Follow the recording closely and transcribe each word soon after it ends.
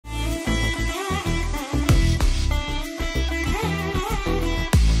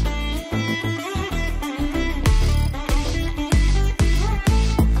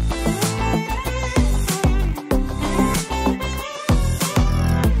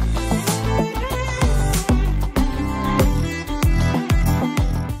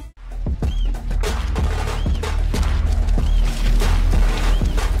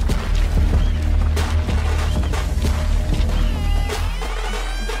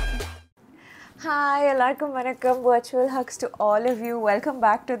Hi, எல்லாருக்கும் வணக்கம். Virtual hugs to all of you. Welcome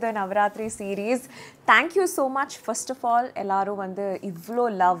back to the Navaratri series. Thank you so much. First of all, எல்லாரும் வந்து இவ்ளோ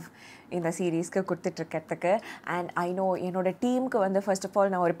love இந்த சீரீஸ்க்கு கொடுத்துட்ருக்கிறதுக்கு. And I know என்னோட டீமுக்கு வந்து ஃபர்ஸ்ட் ஆஃப்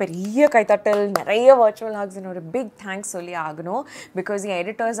ஆல் நான் ஒரு பெரிய கைத்தட்டல் நிறைய வர்ச்சுவல் ஹக்ஸ் ஒரு பிக் தேங்க்ஸ் சொல்லி ஆகணும். பிகாஸ் என்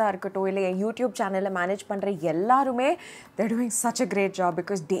எடிட்டர்ஸாக இருக்கட்டும் இல்லை என் யூடியூப் சேனலில் மேனேஜ் பண்ணுற எல்லாருமே they're doing such a great job.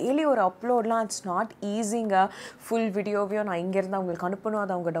 Because daily ஒரு அப்லோட்லாம் இட்ஸ் நாட் ஈஸிங்க. ஃபுல் வீடியோவையும் நான் இங்கேருந்து அவங்களுக்கு அனுப்பணும்,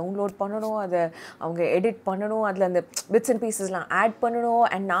 அதை அவங்க டவுன்லோட் பண்ணணும், அதை அவங்க எடிட் பண்ணணும், அதில் அந்த பிட்ஸ் அண்ட் பீசஸ்லாம் ஆட் பண்ணணும்.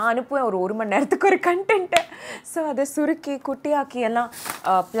 அண்ட் நான் அனுப்புவேன் ஒரு மணி நேரத்துக்கு ஒரு கண்டென்ட்டு. ஸோ அதை சுருக்கி குட்டியாக்கி எல்லாம்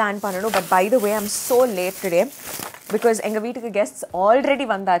பிளான் பண்ணணும். But by the way, I'm so late today because எங்கள் வீட்டுக்கு கெஸ்ட்ஸ் ஆல்ரெடி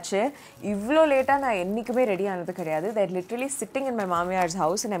வந்தாச்சு. இவ்வளோ லேட்டாக நான் என்றைக்குமே ரெடி ஆனது கிடையாது. They're literally sitting in my மாமியார்ஸ்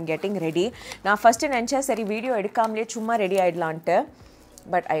house and I'm getting ready. நான் ஃபஸ்ட்டு நினச்சேன் சரி வீடியோ எடுக்காமலே சும்மா ரெடி ஆகிடலான்ட்டு.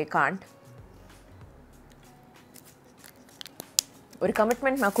 But I can't. ஒரு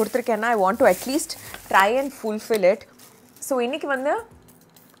கமிட்மெண்ட் நான் கொடுத்துருக்கேன்னா I want to at least try and fulfil it. So இன்றைக்கி வந்து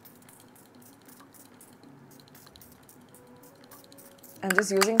I'm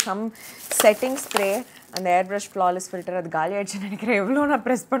just using some setting spray and the airbrush flawless filter. அது காலி ஆயிடுச்சுன்னு நினைக்கிறேன். எவ்வளோ நான்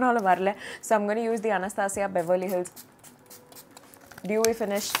ப்ரெஸ் பண்ணாலும் வரல. So I'm going to use the Anastasia Beverly Hills Dewy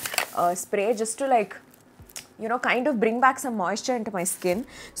Finish spray just to like kind of bring back some moisture into my skin.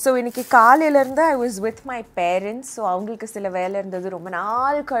 So இன்னைக்கு காலையிலேருந்து I was with my parents. So அவங்களுக்கு சில வேலை இருந்தது. ரொம்ப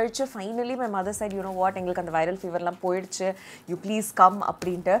நாள் கழிச்சு finally my mother said what எங்களுக்கு அந்த வைரல் ஃபீவர்லாம் போயிடுச்சு, you please come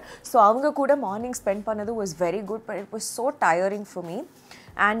அப்படின்ட்டு. ஸோ அவங்க கூட மார்னிங் ஸ்பெண்ட் பண்ணது was very good, but it was so tiring for me.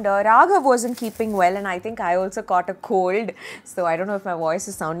 And Raghav wasn't keeping well and I think I also caught a cold. So I don't know if my voice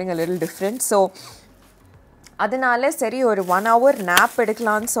is sounding a little different. So அதனால சரி ஒரு 1 hour nap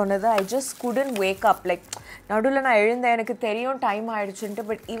எடுக்கலான்னு சொன்னது. I just couldn't wake up. Like நடுவில் நான் எழுந்தேன், எனக்கு தெரியும் time ஆகிடுச்சுன்ட்டு.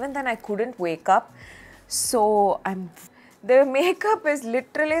 But even then I couldn't wake up. So the makeup is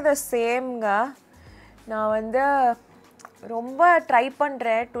literally the sameங்க. நான் வந்து ரொம்ப ட்ரை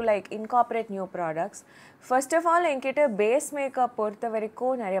பண்ணுறேன் to like incorporate new products. First of all என்கிட்ட பேஸ் மேக்கப் பொறுத்த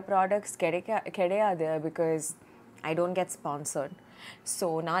வரைக்கும் நிறைய ப்ராடக்ட்ஸ் கிடையாது. Because I don't get sponsored. So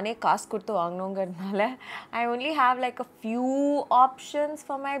நானே காசு கொடுத்து வாங்கணுங்கிறதுனால I only have like a few options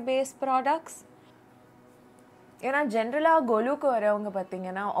for my base products. ஏன்னா ஜென்ரலாக கொலுக்கு வரவங்க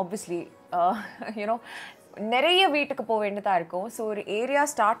பார்த்தீங்கன்னா ஆப்வியஸ்லி நிறைய வீட்டுக்கு போக வேண்டியதாக இருக்கும். ஸோ ஒரு ஏரியா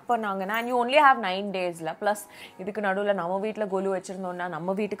ஸ்டார்ட் பண்ணாங்கன்னா you only have 9 days. Plus இதுக்கு நடுவில் நம்ம வீட்டில் கொலு வச்சுருந்தோன்னா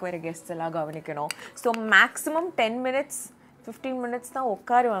நம்ம வீட்டுக்கு வர கெஸ்ட்ஸ் எல்லாம் கவனிக்கணும். ஸோ மேக்ஸிமம் 10 minutes 15 minutes தான்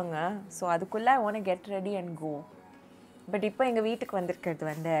உட்காருவாங்க. ஸோ அதுக்குள்ளே I want get ready and go. But இப்போ எங்கள் வீட்டுக்கு வந்திருக்கிறது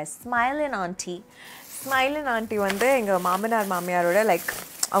வந்து ஸ்மைலின் ஆண்டி வந்து எங்கள் மாமனார் மாமியாரோட லைக்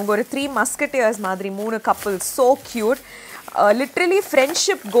அவங்க ஒரு 3 musketeers மாதிரி 3 couples. So cute. Literally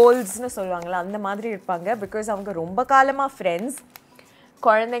friendship கோல்ஸ்னு சொல்லுவாங்களா அந்த மாதிரி இருப்பாங்க. பிகாஸ் அவங்க ரொம்ப காலமாக ஃப்ரெண்ட்ஸ்.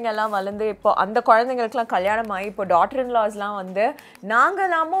 குழந்தைங்கள்லாம் வளர்ந்து இப்போ அந்த குழந்தைங்களுக்குலாம் கல்யாணம் ஆகி இப்போ டாட்டர் இன் லாஸ்லாம் வந்து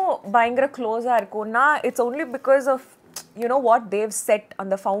நாங்களாமும் பயங்கர க்ளோஸாக இருக்கோம்னா it's only because of what Dev set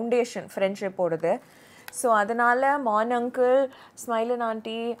அந்த ஃபவுண்டேஷன் ஃப்ரெண்ட்ஷிப்போடது. ஸோ அதனால் மான் அங்கிள், ஸ்மைலின்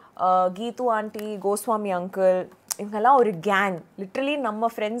ஆண்டி, கீது ஆண்டி, கோஸ்வாமி அங்கிள் இவங்கெல்லாம் ஒரு கேங். லிட்ரலி நம்ம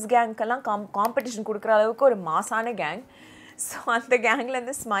ஃப்ரெண்ட்ஸ் கேங்க்கெல்லாம் காம்படிஷன் கொடுக்குற அளவுக்கு ஒரு மாசான கேங். ஸோ அந்த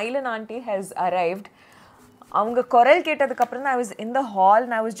கேங்லேருந்து ஸ்மைலின் ஆண்டி ஹேஸ் அரைவ்ட். அவங்க குரல் கேட்டதுக்கப்புறம் தான் I was in the hall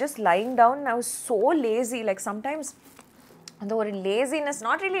and I was just lying down. I was so lazy. Like sometimes அந்த ஒரு laziness,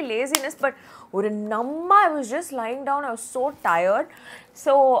 not really laziness but ஒரு I was just lying down. I was so tired.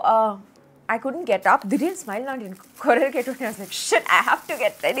 So I couldn't get up. Didn't smile on in குரல் கேட்டோன்னே I was like shit, I have to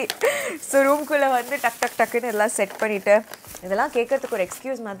get ready. So ரூம்குள்ளே வந்து டக்குன்னு எல்லாம் set பண்ணிவிட்டு இதெல்லாம் கேட்கறதுக்கு ஒரு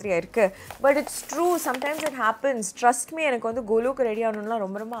எக்ஸ்கியூஸ் மாதிரியா இருக்குது. But it's true, sometimes it happens. Trust me, எனக்கு வந்து கோலுக்கு ரெடி ஆகணும்லாம்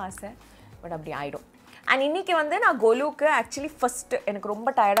ரொம்ப ஆசை. பட் அப்படி ஆகிடும். அண்ட் இன்றைக்கி வந்து நான் கோலுக்கு ஆக்சுவலி ஃபஸ்ட்டு எனக்கு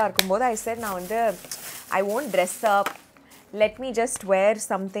ரொம்ப டயர்டாக இருக்கும்போது I said நான் வந்து I won't dress up. Let me just wear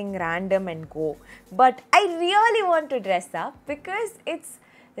something random and go. But I really want to dress up because it's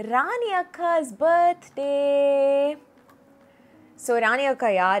Rani Akka's birthday. So ராணி அக்கா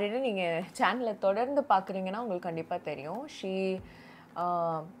யாருன்னு நீங்கள் சேனலில் தொடர்ந்து பார்க்குறீங்கன்னா உங்களுக்கு கண்டிப்பாக தெரியும்.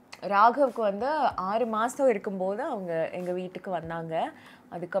 ராகவுக்கு வந்து 6 மாதம் இருக்கும்போது அவங்க எங்கள் வீட்டுக்கு வந்தாங்க.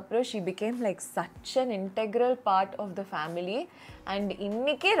 அதுக்கப்புறம் she became like such an integral part of the family. And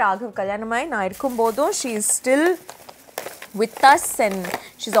இன்றைக்கே ராகவ் கல்யாணமாகி நான் இருக்கும்போதும் she is still with us and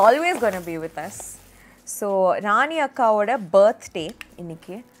she is always gonna be with us. So ராணி அக்காவோட பர்த்டே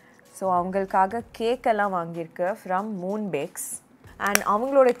இன்றைக்கி. ஸோ அவங்களுக்காக கேக்கெல்லாம் வாங்கியிருக்கு ஃப்ரம் மூன் பேக்ஸ். அண்ட்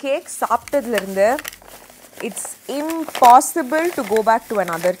அவங்களோட cake சாப்பிட்டதுலேருந்து it's impossible to go back to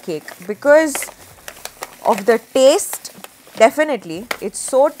another cake because of the taste. Definitely, it's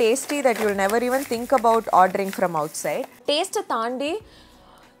so tasty that you'll never even think about ordering from outside. Taste தாண்டி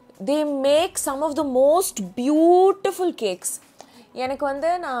they make some of the most beautiful cakes. எனக்கு வந்து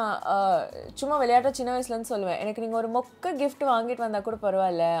நான் சும்மா விளையாட்ட சின்ன வயசுலன்னு சொல்லுவேன், எனக்கு நீங்கள் ஒரு மொக்க கிஃப்ட் வாங்கிட்டு வந்தால் கூட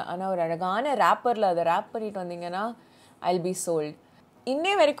பரவாயில்ல, ஆனால் ஒரு அழகான ரேப்பரில் அதை ரேப் பண்ணிட்டு வந்தீங்கன்னா ஐல் பி சோல்ட்.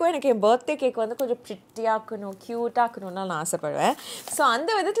 இன்னே வரைக்கும் எனக்கு என் பர்த்டே கேக் வந்து கொஞ்சம் ப்ரிட்டியாக்கணும், க்யூட்டாக்கணும்னு நான் ஆசைப்படுவேன். ஸோ அந்த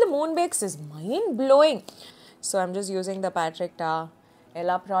விதத்தில் Moon packs is mind blowing. So I'm just using the பேட்ரிக்டா.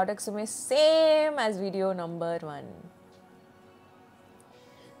 எல்லா ப்ராடக்ட்ஸுமே same as video number 1.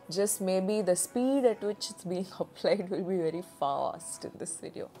 Just maybe the speed at which it's being applied will be very fast in this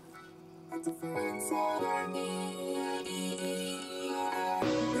video.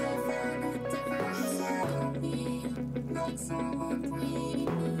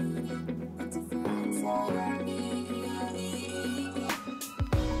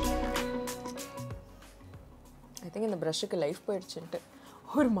 I think in the brush ku life poiduchuntu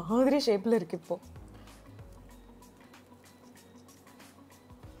or maadhiri shape la irukku ipo.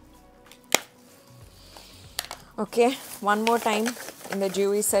 Okay, one more time in the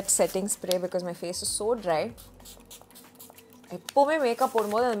dewy set setting spray because my face is so dry. எப்போவுமே makeup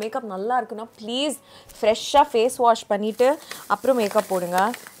போடும்போது அந்த makeup நல்லா இருக்குன்னா please ஃப்ரெஷ்ஷாக face wash பண்ணிவிட்டு அப்புறம் makeup போடுங்க.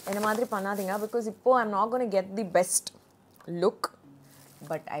 என்ன மாதிரி பண்ணாதீங்க பிகாஸ் இப்போது I am not gonna get the best look,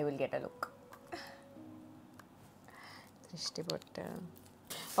 but I will get a look. திருஷ்டி போட்டு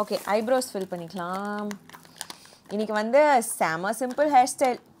ஓகே, ஐப்ரோஸ் ஃபில் பண்ணிக்கலாம். இன்றைக்கி வந்து செம simple hair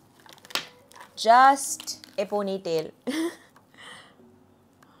style, just a ponytail.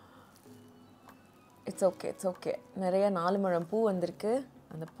 It's okay. நிறைய 4 முழம் பூ வந்திருக்கு.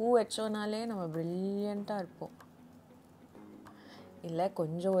 அந்த பூ வச்சோனாலே நம்ம பிரில்லியண்ட்டாக இருப்போம். இல்லை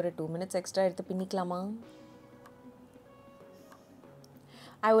கொஞ்சம் ஒரு 2 minutes எக்ஸ்ட்ரா எடுத்து பின்னிக்கலாமா?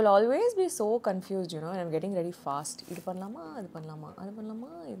 I will always be so confused, you know, and I'm getting ready fast. இது பண்ணலாமா, அது பண்ணலாமா, அது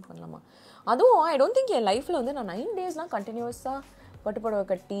பண்ணலாமா, இது பண்ணலாமா. அதுவும் ஐ டோன்ட் திங்க் என் லைஃப்பில் வந்து நான் 9 daysலாம் கண்டினியூஸாக பட்டு புடவை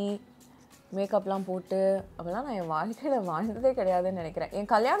கட்டி மேக்கப்லாம் போட்டு அப்போல்லாம் நான் என் வாழ்க்கையில் வாழ்ந்ததே கிடையாதுன்னு நினைக்கிறேன். என்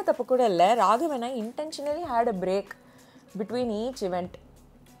கல்யாணத்தப்போ கூட இல்லை, ராகவன் ஐ intentionally had a break between each event.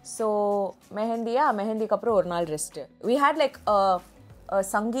 So மெஹந்திக்கு அப்புறம் ஒரு நாள் rest. We had like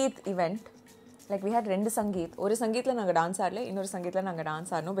Sangeet event, like we had 2 Sangeet. ஒரு சங்கீத்தில் நாங்கள் டான்ஸ் ஆடல, இன்னொரு சங்கீத்தில் நாங்கள்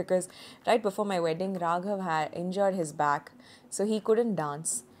டான்ஸ் ஆடணும் because right before my wedding Raghav had injured his back, so he couldn't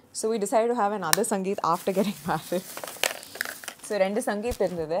dance. So we decided to have another Sangeet after getting married. So 2 Sangeet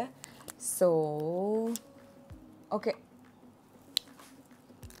இருந்தது. So, okay,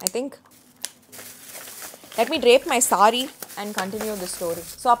 I think let me drape my sari and continue the story.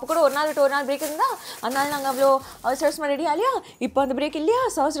 So, அப்போ கூட ஒரு நாள் break இருந்தா அதனால நாங்கள் அவ்வளோ அவசரமாக ரெடி ஆகலையா, இப்போ அந்த பிரேக் இல்லையா,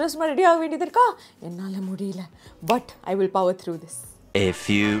 அவசரமாக ரெடி ஆக வேண்டியது இருக்கா, என்னால் முடியல, but I will power through this. A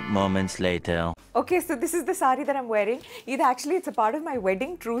few moments later. Okay, so this is the saree that I'm wearing. It actually, it's a part of my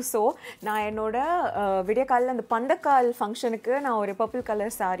wedding trousseau. நான் என்னோட விடிய காலில் அந்த பந்தக்கால் ஃபங்க்ஷனுக்கு நான் ஒரு பர்பிள்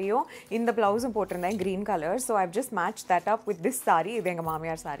கலர் சாரியும் இந்த ப்ளவுஸும் போட்டிருந்தேன் green colour. So I've just match that up with this sorry. இது எங்கள்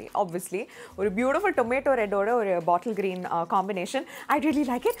மாமியார் சாரி. ஆப்வியஸ்லி ஒரு பியூட்டிஃபுல் டொமேட்டோ ரெட்டோட ஒரு bottle green combination. I really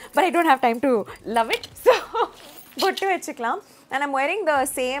like it, but I don't have time to love it. So பொட்டு வச்சுக்கலாம். And I'm wearing the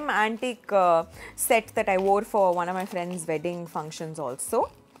same antique set that I wore for one of my friend's wedding functions also.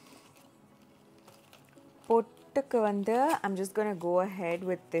 Pottukku vandu I'm just going to go ahead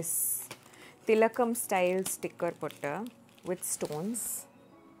with this Tilakam style sticker pottu with stones.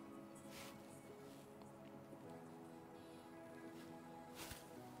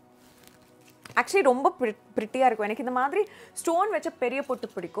 Actually ரொம்ப ப்ரிட்டியாக இருக்கும். எனக்கு இந்த மாதிரி stone வச்ச பெரிய பொட்டு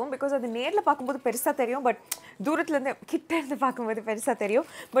பிடிக்கும் because அது நேரில் பார்க்கும்போது பெருசாக தெரியும், பட் தூரத்துலேருந்து கிட்டேருந்து பார்க்கும்போது பெருசாக தெரியும்,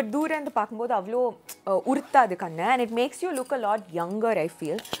 பட் தூரேருந்து பார்க்கும்போது அவ்வளோ உறுத்தாது கண்ணு. And it makes you look a lot younger I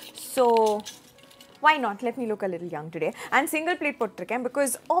feel. So why not, let me look a little young today. And single pleat போட்டிருக்கேன்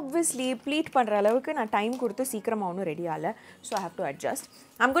பிகாஸ் ஆப்வியஸ்லி ப்ளீட் பண்ணுற அளவுக்கு நான் டைம் கொடுத்து சீக்கிரமாக ஒன்றும் ரெடி ஆகலை. So I have to adjust.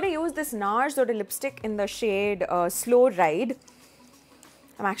 I'm gonna use this நார்ஸோட lipstick in the shade Slow Ride.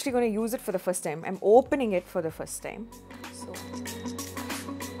 I'm actually going to use it for the first time. I'm opening it for the first time. So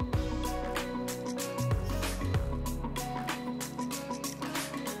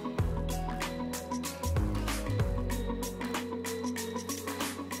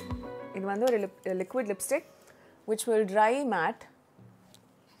இது வந்து ஒரு liquid lipstick which will dry matte.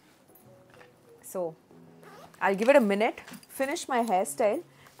 So I'll give it a minute, finish my hairstyle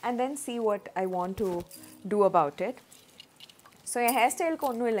and then see what I want to do about it. So N hair ஸ்டைலுக்கு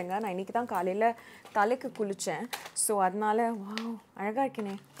ஒன்றும் இல்லைங்க, நான் இன்றைக்கி தான் காலையில் தலைக்கு குளித்தேன். ஸோ அதனால் வாவ் அழகாக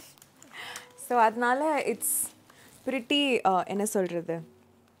இருக்கேனே. ஸோ அதனால் இட்ஸ் ப்ரிட்டி என்ன சொல்கிறது,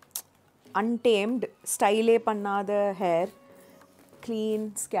 அன்டேம்டு, ஸ்டைலே பண்ணாத ஹேர், க்ளீன்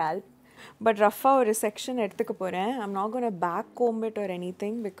ஸ்கேல்ப். பட் ரஃபாக ஒரு செக்ஷன் எடுத்துக்க போகிறேன். I'm not gonna back Kom it or any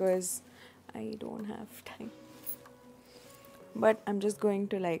thing because I don't have time. but I'm just going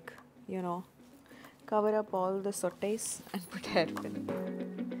to like, you know, cover up all the sottes and put hairpin.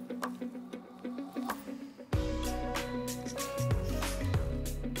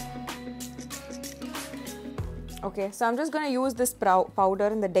 Okay, so I'm just going to use this powder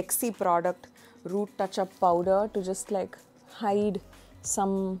in the Dexy product, root touch-up powder, to just like hide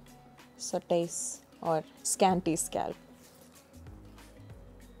some sottes or scanty scalp.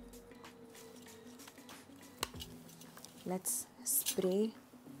 Let's spray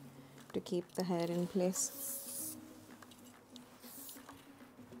to keep the hair in place.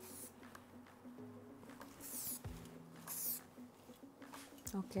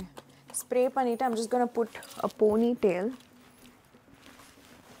 Okay, spray panita. I'm just gonna put a ponytail.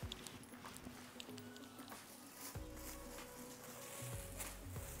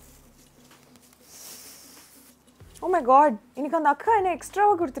 Oh my god, இன்னைக்கு அந்த அக்கா என்ன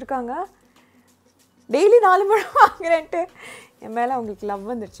எக்ஸ்ட்ராவா கொடுத்திருக்காங்க. Daily 4 பழம் வாங்குறேன்ட்டு என் மேலே அவங்களுக்கு love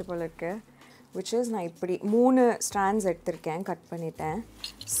வந்துருச்சு போல இருக்கு. விச் இஸ் நான் இப்படி 3 ஸ்ட்ராண்ட்ஸ் எடுத்திருக்கேன், கட் பண்ணிட்டேன்.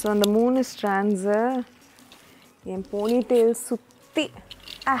 ஸோ அந்த 3 ஸ்ட்ராண்ட்ஸை என் போனிடெயில் சுற்றி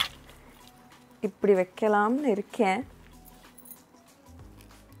இப்படி வைக்கலாம்னு இருக்கேன்.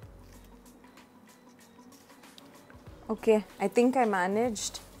 Okay, I think I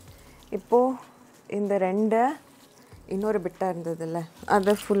managed. இப்போது இந்த 2 இன்னொரு பிட்டாக இருந்ததில்ல,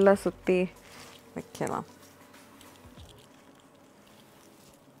 அதை ஃபுல்லாக சுற்றி வைக்கலாம்.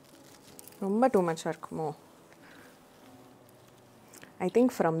 ரொம்ப டூ மச்சாக இருக்குமோ? I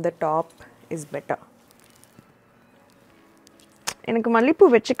think from the top is better. எனக்கு மல்லிப்பூ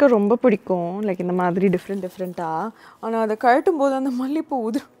வச்சுக்க ரொம்ப பிடிக்கும், லைக் இந்த மாதிரி டிஃப்ரெண்ட்டாக. ஆனால் அதை கழட்டும் போது அந்த மல்லிப்பூ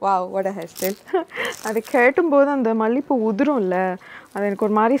உதிரும். Wow, what a hair style. அதை கழட்டும் போது அந்த மல்லிப்பூ உதிரும்ல, அது எனக்கு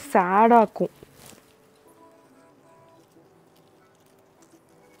ஒரு மாதிரி சேடாக்கும்.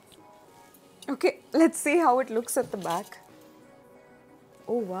 Okay, let's see how it looks at the back.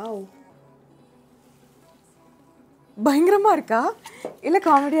 Oh wow. பயங்கரமா இருக்கா இல்ல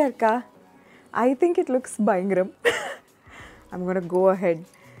காமெடியா இருக்கா? I think it looks பயங்கரம். I'm going to go ahead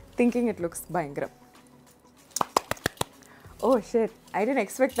thinking it looks பயங்கரம். Oh shit, I didn't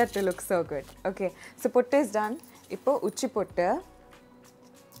expect that to look so good. Okay, so பொட்டு is done. இப்போ உச்சி பொட்டு.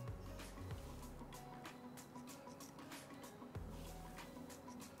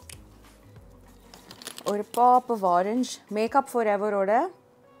 ஒரு pop of orange, Makeup Forever ஓட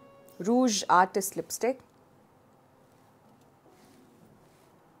Rouge Artist Lipstick.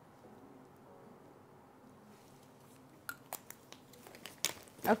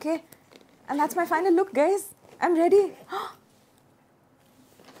 Okay, and that's my final look, guys. I'm ready.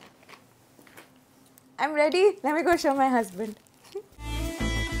 I'm ready. Let me go show my husband.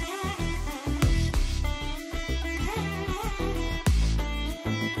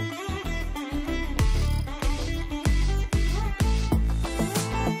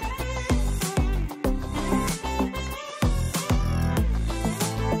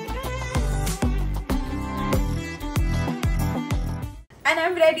 And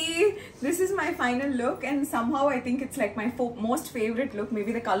I'm ready. This is my final look, and somehow I think it's like my most favorite look.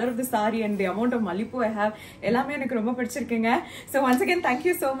 Maybe the color of the saree and the amount of malipu I have. எல்லாமே எனக்கு ரொம்ப பிடிச்சிருக்குங்க. So once again, thank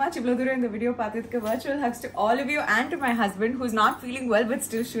you so much. இவ்வளவு தூரம் இந்த video பார்த்ததுக்கு virtual hugs to all of you and to my husband who's not feeling well but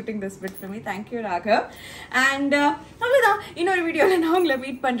still shooting this bit for me. Thank you, Raghav. And அவ்வளவுதான், இன்னொரு வீடியோல நான் உங்களை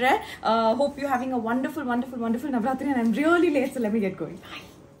meet பண்றேன். Hope you're having a wonderful Navaratri, and I'm really late, so let me get going. Bye.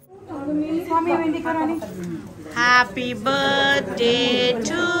 Happy birthday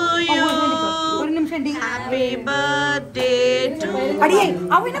to you. Happy birthday to you. Adiye,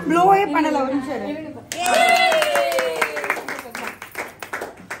 avina blow ay panala oru nimsham.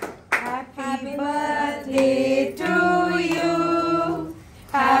 Happy birthday to you.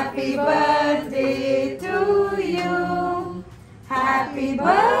 Happy birthday to you. Happy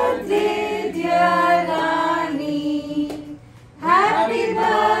birthday.